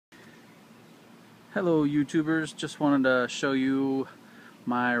Hello YouTubers, just wanted to show you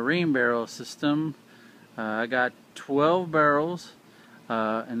my rain barrel system. I got 12 barrels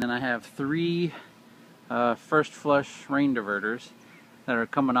and then I have 3 first flush rain diverters that are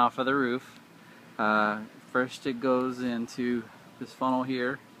coming off of the roof. First it goes into this funnel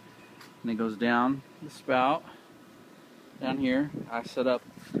here and it goes down the spout down here. I set up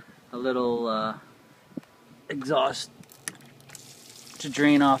a little exhaust to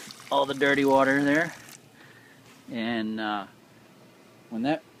drain off all the dirty water there, and when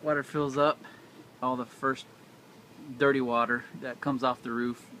that water fills up, all the first dirty water that comes off the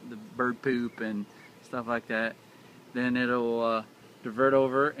roof, the bird poop and stuff like that, then it'll divert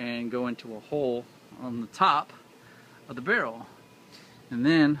over and go into a hole on the top of the barrel. And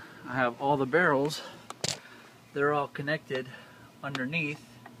then I have all the barrels, they're all connected underneath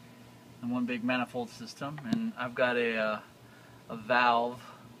in one big manifold system, and I've got a valve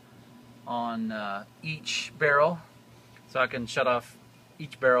on each barrel, so I can shut off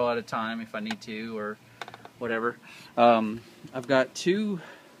each barrel at a time if I need to or whatever. I've got two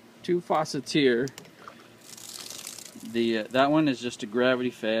faucets here. That one is just a gravity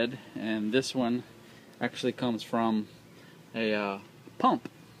fed, and this one actually comes from a pump.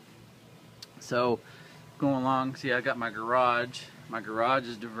 So going along, see, I got my garage. My garage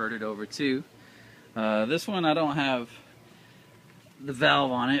is diverted over too. This one I don't have the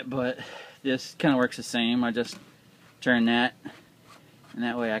valve on it, but this kind of works the same. I just turn that, and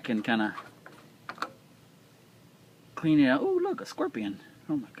that way I can kind of clean it out. Oh, look, a scorpion.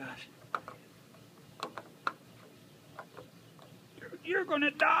 Oh my gosh. You're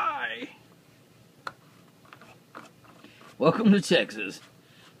gonna die. Welcome to Texas.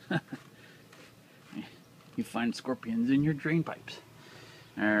 You find scorpions in your drain pipes.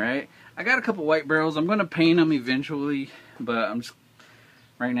 Alright, I got a couple white barrels. I'm gonna paint them eventually, but I'm just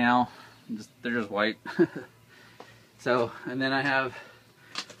right now they're just white. So, and then I have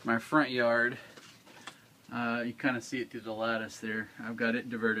my front yard. You kind of see it through the lattice there. I've got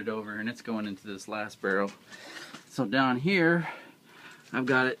it diverted over and it's going into this last barrel. So down here I've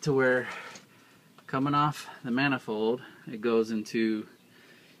got it to where, coming off the manifold, it goes into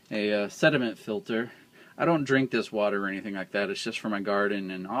a sediment filter. I don't drink this water or anything like that. It's just for my garden,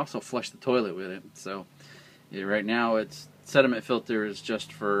 and I also flush the toilet with it. So yeah, right now it's sediment filter is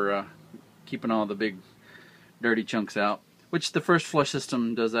just for keeping all the big dirty chunks out, which the first flush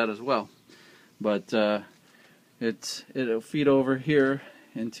system does that as well. But it'll feed over here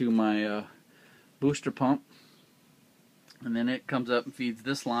into my booster pump, and then it comes up and feeds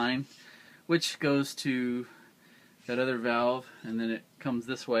this line, which goes to that other valve, and then it comes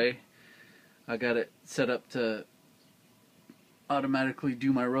this way. I got it set up to automatically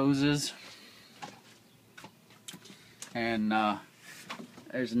do my roses, and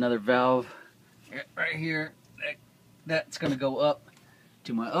there's another valve right here that's going to go up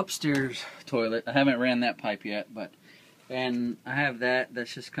to my upstairs toilet. I haven't ran that pipe yet, and I have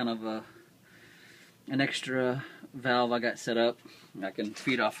that's just kind of an extra valve I got set up. I can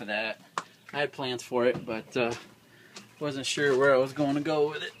feed off of that. I had plans for it, but wasn't sure where I was going to go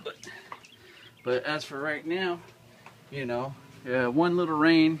with it. But as for right now, you know, one little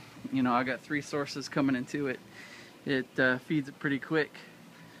rain, you know, I got 3 sources coming into it. It feeds it pretty quick.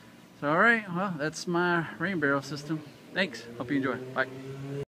 So alright, well, that's my rain barrel system. Thanks. Hope you enjoy. Bye.